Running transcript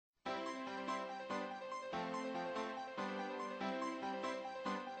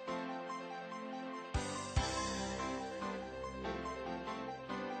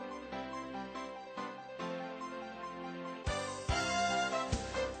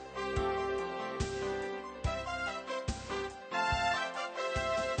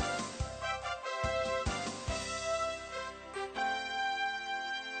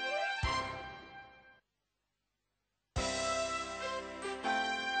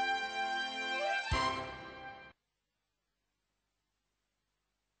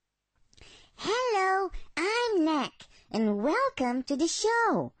welcome to the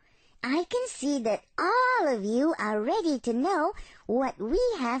show. I can see that all of you are ready to know what we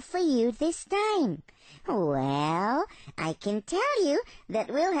have for you this time. Well, I can tell you that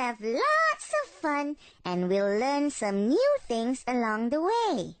we'll have lots of fun and we'll learn some new things along the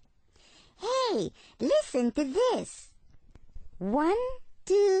way. Hey, listen to this. 1,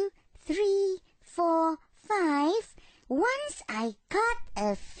 2, 3, 4, 5. Once I caught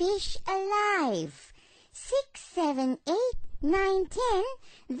a fish alive. 6, 7, 8, 9, 10.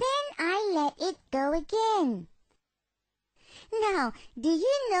 Then I let it go again. Now, do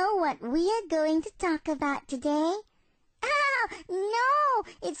you know what we are going to talk about today? Oh, no,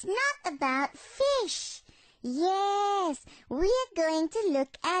 it's not about fish. Yes, we are going to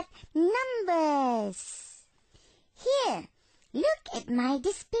look at numbers. Here, look at my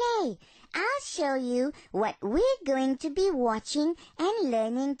display. I'll show you what we're going to be watching and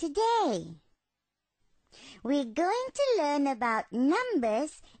learning today. We're going to learn about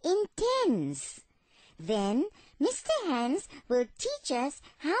numbers in tens. Then, Mr. Hans will teach us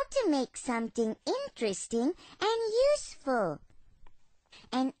how to make something interesting and useful.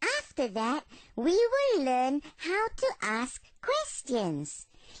 And after that, we will learn how to ask questions.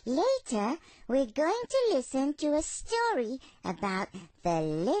 Later, we're going to listen to a story about the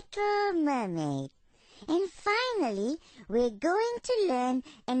Little Mermaid. And finally, we're going to learn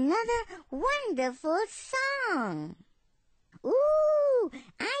another wonderful song. Ooh,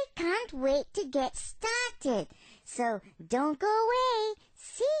 I can't wait to get started. So don't go away.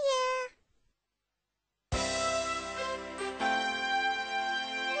 See ya.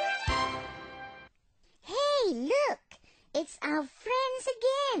 Hey, look. It's our friends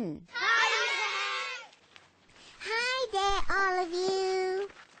again. Hi! Hi there, all of you.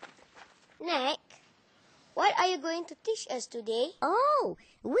 NAC, what are you going to teach us today? Oh,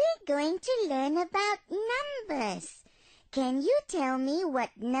 we're going to learn about numbers. Can you tell me what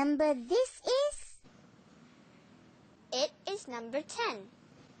number this is? It is number 10.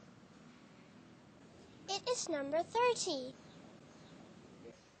 It is number 30.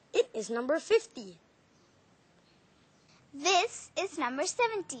 It is number 50. This is number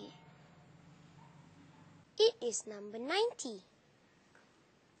 70. It is number 90.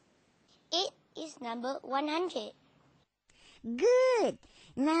 It is number 100. Good.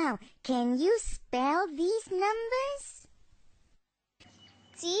 Now, can you spell these numbers?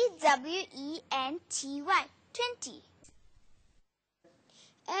 TWENTY, 20.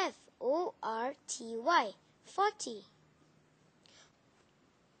 FORTY, 40.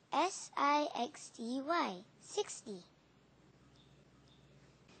 SIXTY, 60.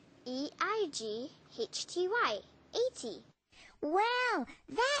 EIGHTY, 80. Wow,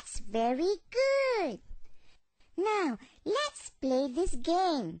 that's very good. Now, let's play this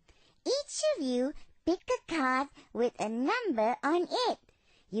game. Each of you pick a card with a number on it.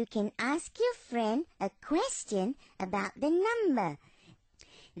 You can ask your friend a question about the number.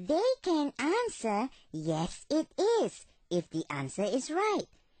 They can answer, yes, it is, if the answer is right.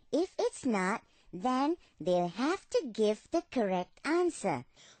 If it's not, then they'll have to give the correct answer.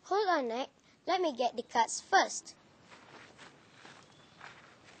 Hold on, NAC. Let me get the cards first.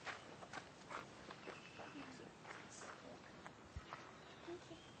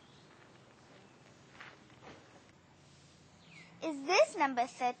 Is this number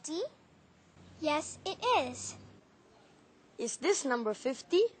 30? Yes, it is. Is this number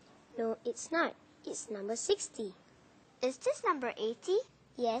 50? No, it's not. It's number 60. Is this number 80?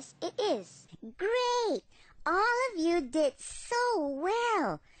 Yes, it is. Great! All of you did so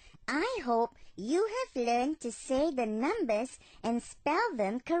well. I hope you have learned to say the numbers and spell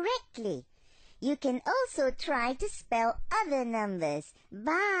them correctly. You can also try to spell other numbers.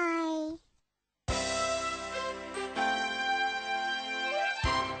 Bye!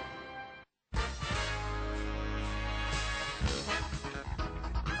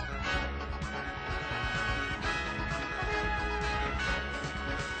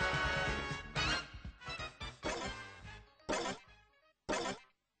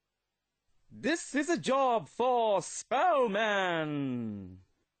 This is a job for Spellman.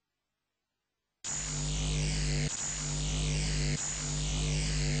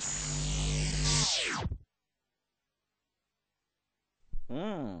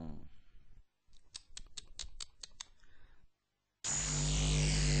 Hmm.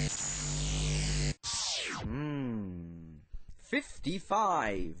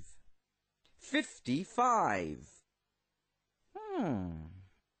 55. 55.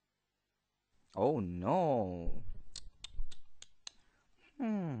 Oh no.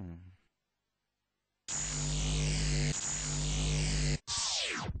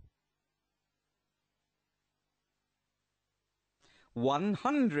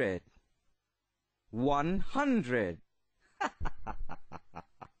 100. 100.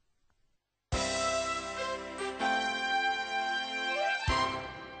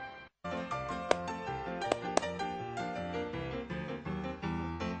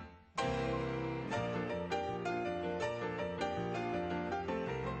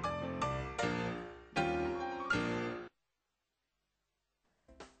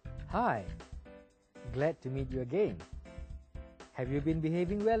 Hi, glad to meet you again. Have you been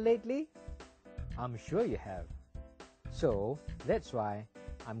behaving well lately? I'm sure you have. So, that's why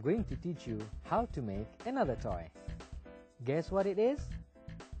I'm going to teach you how to make another toy. Guess what it is?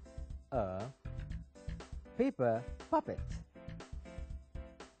 A paper puppet.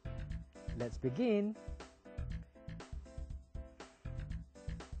 Let's begin.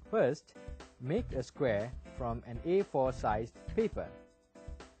 First, make a square from an A4 sized paper.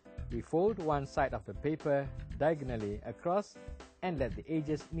 We fold one side of the paper diagonally across and let the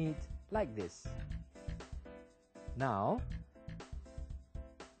edges meet like this. Now,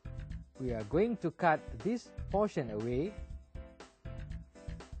 we are going to cut this portion away,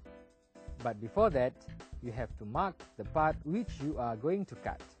 but before that, you have to mark the part which you are going to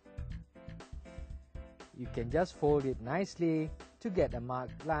cut. You can just fold it nicely to get a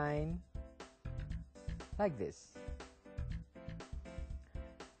marked line like this.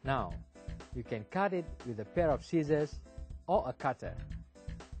 Now, you can cut it with a pair of scissors or a cutter.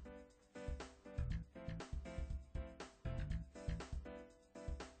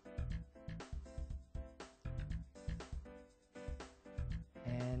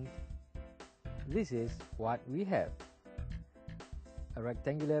 And this is what we have. A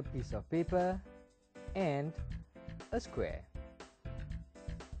rectangular piece of paper and a square.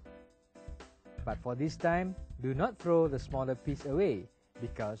 But for this time, do not throw the smaller piece away,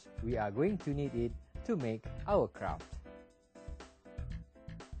 because we are going to need it to make our craft.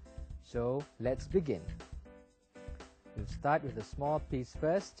 So let's begin. We'll start with a small piece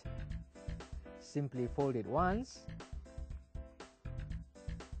first. Simply fold it once.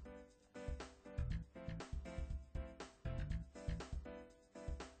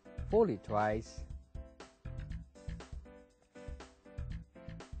 Fold it twice.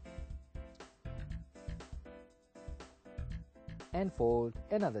 And fold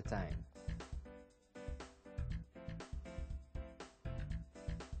another time.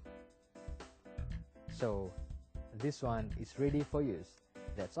 So this one is ready for use.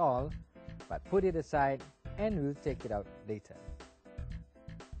 That's all, but put it aside and we'll take it out later.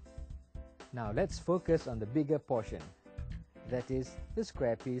 Now let's focus on the bigger portion, that is the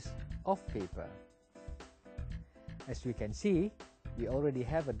square piece of paper. As we can see, we already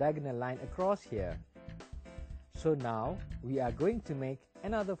have a diagonal line across here. So now we are going to make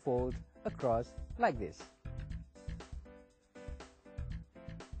another fold across like this.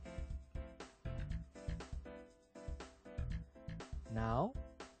 Now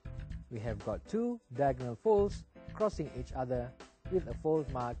we have got two diagonal folds crossing each other with a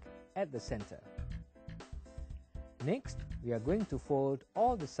fold mark at the center. Next, we are going to fold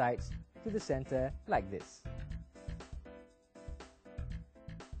all the sides to the center like this.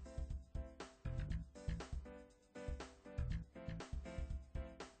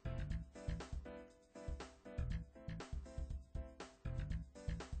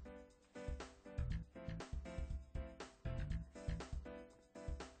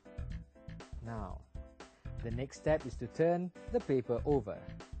 Now, the next step is to turn the paper over.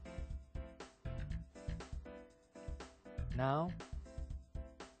 Now,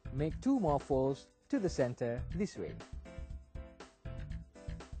 make two more folds to the center this way.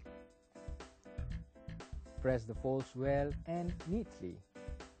 Press the folds well and neatly.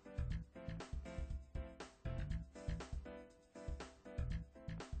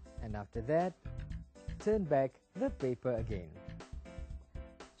 And after that, turn back the paper again.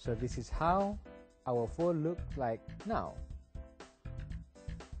 So this is how our fold looks like now.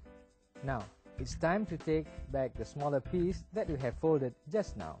 Now, it's time to take back the smaller piece that we have folded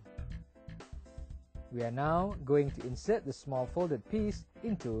just now. We are now going to insert the small folded piece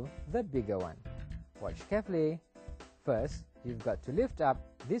into the bigger one. Watch carefully. First, you've got to lift up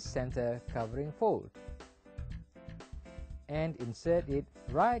this center covering fold and insert it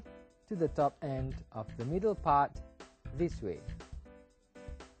right to the top end of the middle part this way.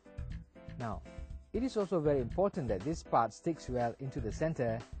 Now, it is also very important that this part sticks well into the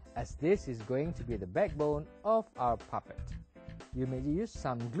center, as this is going to be the backbone of our puppet. You may use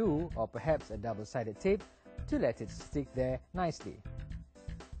some glue or perhaps a double-sided tape to let it stick there nicely.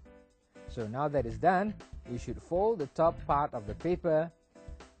 So now that is done, we should fold the top part of the paper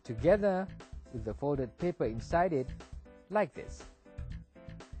together with the folded paper inside it like this.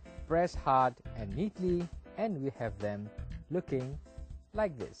 press hard and neatly, and we have them looking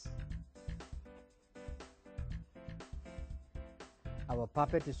like this. Our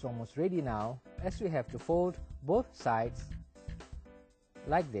puppet is almost ready now, as we have to fold both sides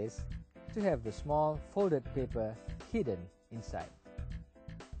like this to have the small folded paper hidden inside.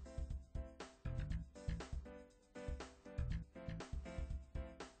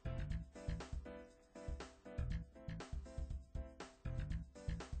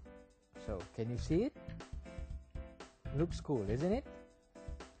 So, can you see it? Looks cool, isn't it?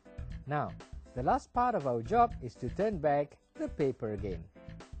 Now, the last part of our job is to turn back the paper again.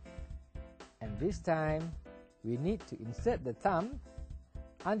 And this time, we need to insert the thumb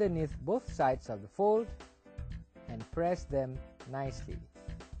underneath both sides of the fold and press them nicely.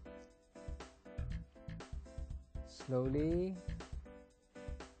 Slowly.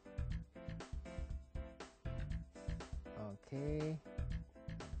 Okay.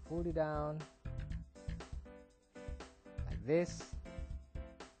 Fold it down like this.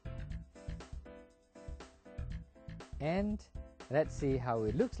 And let's see how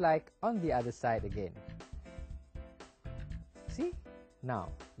it looks like on the other side again. See? Now,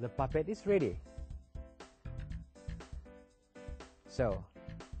 the puppet is ready. So,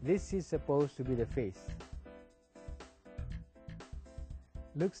 this is supposed to be the face.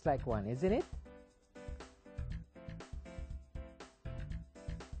 Looks like one, isn't it?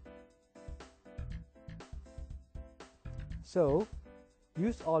 So,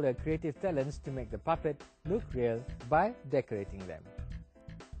 use all your creative talents to make the puppet look real by decorating them.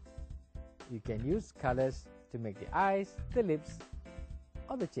 You can use colors to make the eyes, the lips,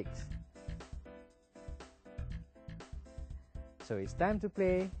 or the cheeks. So it's time to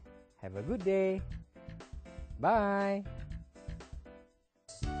play. Have a good day. Bye.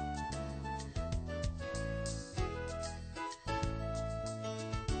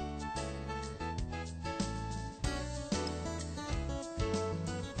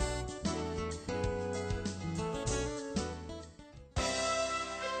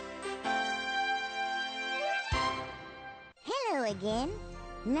 Hello again.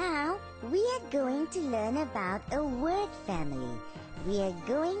 Now we are going to learn about a word family. We are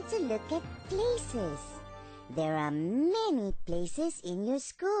going to look at places. There are many places in your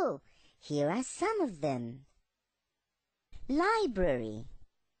school. Here are some of them. Library,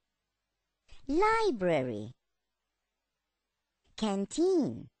 library.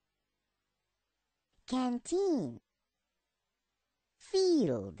 Canteen, canteen.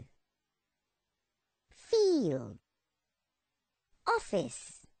 Field, field.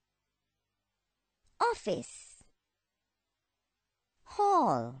 Office, office.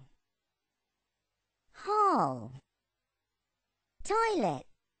 Hall, hall. Toilet,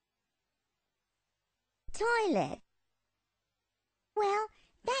 toilet. Well,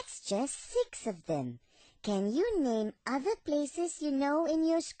 that's just 6 of them. Can you name other places you know in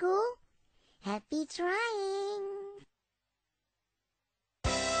your school? Happy trying!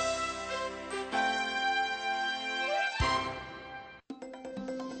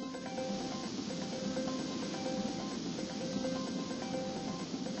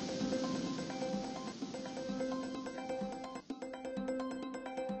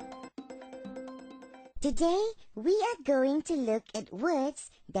 Today, we are going to look at words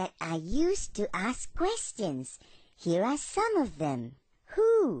that are used to ask questions. Here are some of them.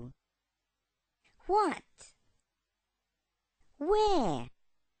 Who? What? Where?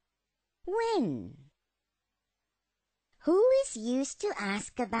 When? Who is used to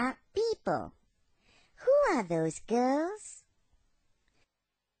ask about people? Who are those girls?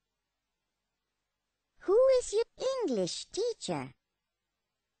 Who is your English teacher?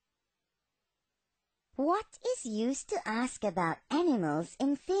 What is used to ask about animals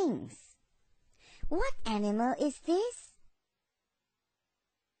and things? What animal is this?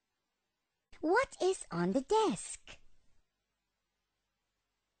 What is on the desk?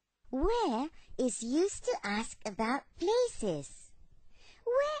 Where is used to ask about places?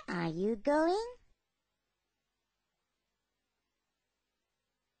 Where are you going?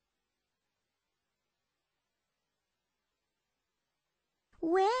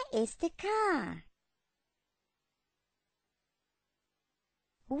 Where is the car?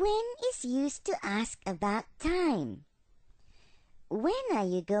 When is used to ask about time? When are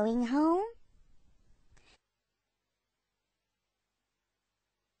you going home?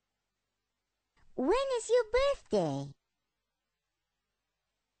 When is your birthday?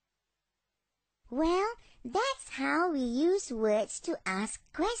 Well, that's how we use words to ask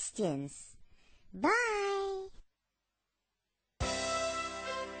questions. Bye!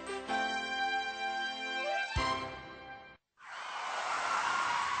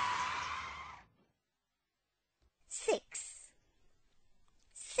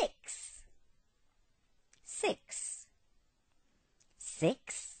 6,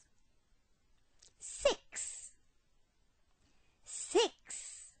 6,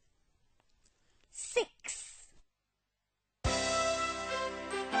 6, 6.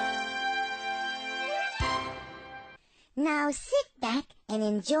 Now sit back and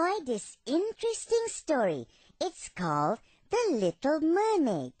enjoy this interesting story. It's called The Little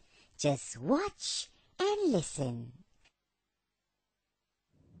Mermaid. Just watch and listen.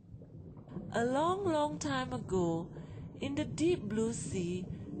 A long, long time ago, in the deep blue sea,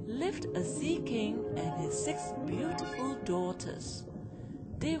 lived a sea king and his 6 beautiful daughters.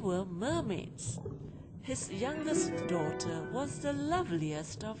 They were mermaids. His youngest daughter was the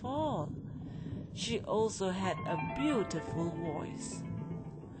loveliest of all. She also had a beautiful voice.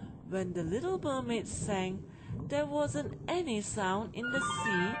 When the little mermaid sang, there wasn't any sound in the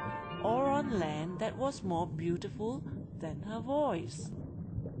sea or on land that was more beautiful than her voice.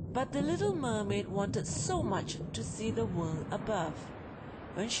 But the little mermaid wanted so much to see the world above.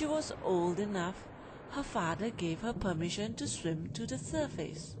 When she was old enough, her father gave her permission to swim to the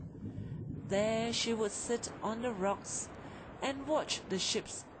surface. There she would sit on the rocks and watch the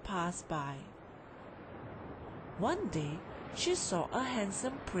ships pass by. One day, she saw a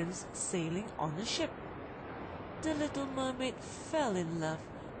handsome prince sailing on a ship. The little mermaid fell in love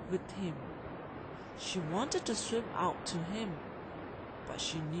with him. She wanted to swim out to him, but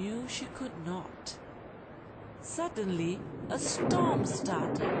she knew she could not. Suddenly, a storm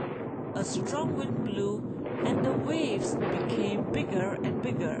started. A strong wind blew, and the waves became bigger and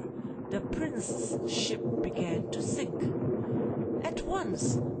bigger. The prince's ship began to sink. At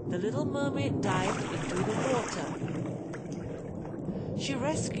once, the little mermaid dived into the water. She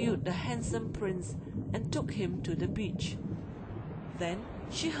rescued the handsome prince and took him to the beach. Then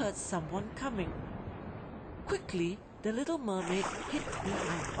she heard someone coming. Quickly, the little mermaid hid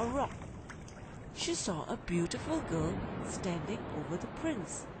behind a rock. She saw a beautiful girl standing over the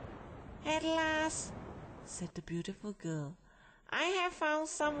prince. "At last," said the beautiful girl, "I have found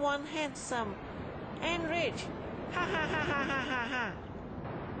someone handsome and rich. Ha ha ha ha ha ha ha."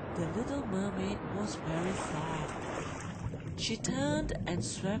 The little mermaid was very sad. She turned and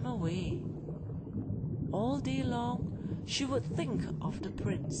swam away. All day long, she would think of the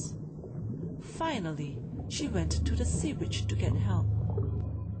prince. Finally, she went to the sea witch to get help.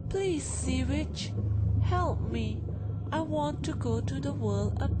 "Please, sea witch, help me. I want to go to the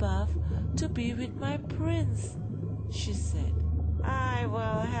world above to be with my prince," she said. "I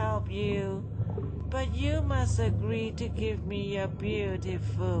will help you, but you must agree to give me your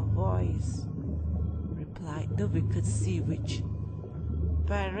beautiful voice," replied the wicked sea witch.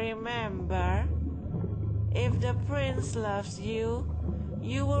 "But remember, if the prince loves you,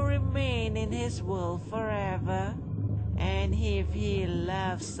 you will remain in his world forever. And if he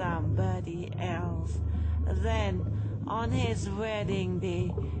loves somebody else, then on his wedding day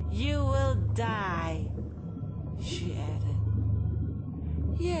you will die," she added.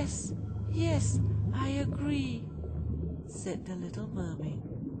 "Yes, yes, I agree," said the little mermaid.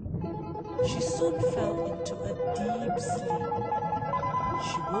 She soon fell into a deep sleep.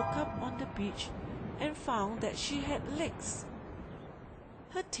 She woke up on the beach and found that she had legs.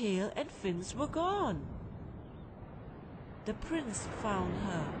 Her tail and fins were gone. The prince found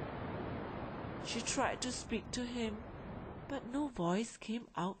her. She tried to speak to him, but no voice came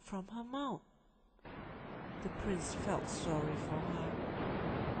out from her mouth. The prince felt sorry for her.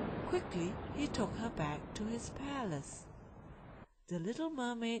 Quickly, he took her back to his palace. The little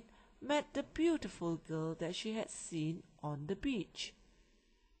mermaid met the beautiful girl that she had seen on the beach.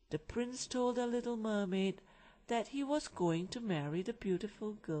 The prince told the little mermaid that he was going to marry the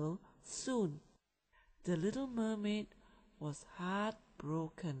beautiful girl soon. The little mermaid was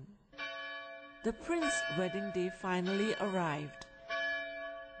heartbroken. The prince's wedding day finally arrived.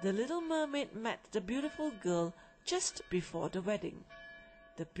 The little mermaid met the beautiful girl just before the wedding.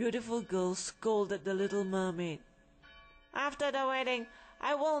 The beautiful girl scolded the little mermaid. "After the wedding,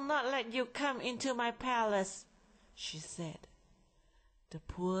 I will not let you come into my palace," she said. The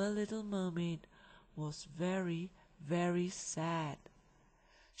poor little mermaid was very, very sad.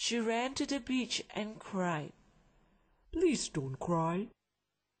 She ran to the beach and cried. "Please don't cry."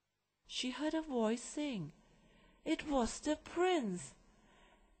 She heard a voice saying, "It was the prince."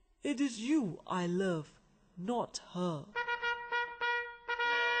 "It is you I love, not her."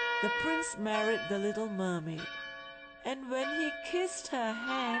 The prince married the little mermaid, and when he kissed her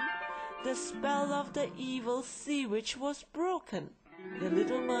hand, the spell of the evil sea witch was broken. The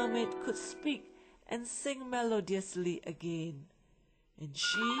little mermaid could speak and sing melodiously again, and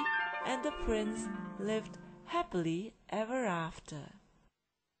she and the prince lived happily ever after.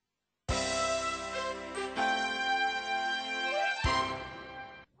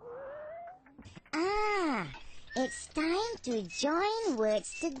 it's time to join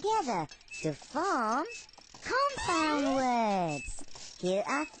words together to form compound words. Here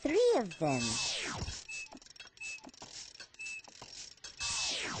are 3 of them.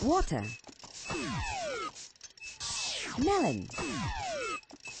 Water, melon,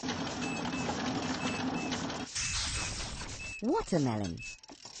 watermelon,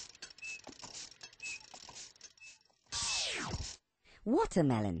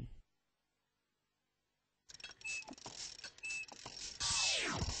 watermelon,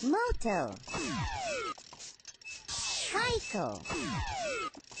 moto, cycle,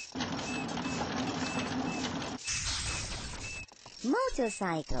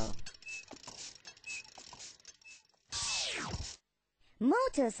 motorcycle,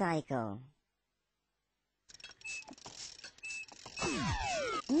 motorcycle,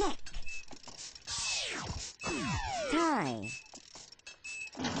 neck, tie,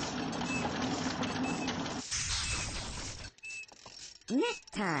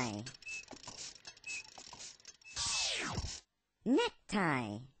 necktie,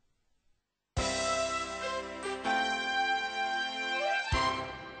 necktie.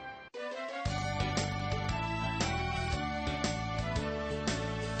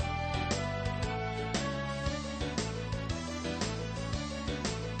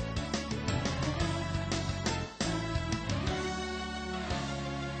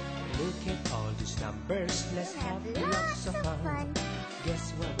 Look at all these numbers, let's have lots of fun.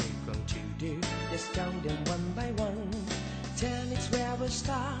 Guess what we're going to do? Just count them one by one. 10 is where we'll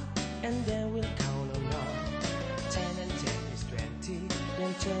start, and then we'll count along. 10 and 10 is 20,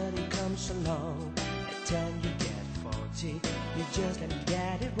 then 30 comes along. At 10 you get 40, you just can't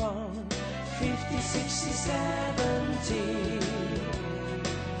get it wrong. 50, 60, 70,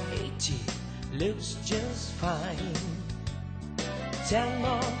 80 looks just fine. 10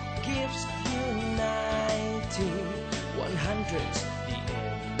 more gives you 90, 100's the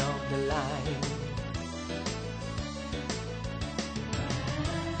end of the line.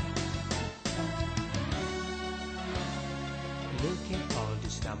 Look at all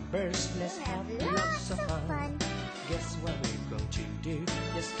these numbers, let's have lots of fun. Guess what we're going to do?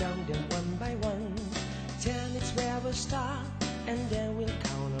 Just count them one by one. 10 is where we'll start, and then we'll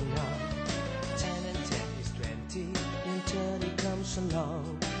count along. 10 and 10 is 20, then 30 comes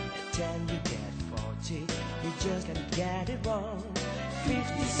along. At 10 you get 40, you just can't get it wrong.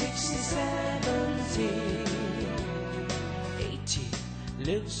 50, 60, 70, 80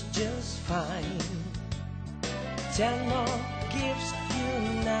 looks just fine. 10 more gives you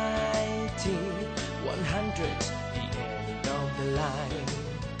 90, 100's the end of the line.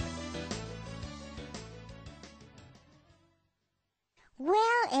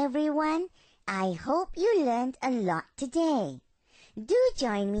 Well, everyone, I hope you learned a lot today. Do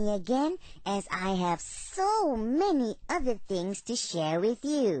join me again as I have so many other things to share with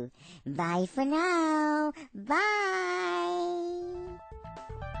you. Bye for now. Bye.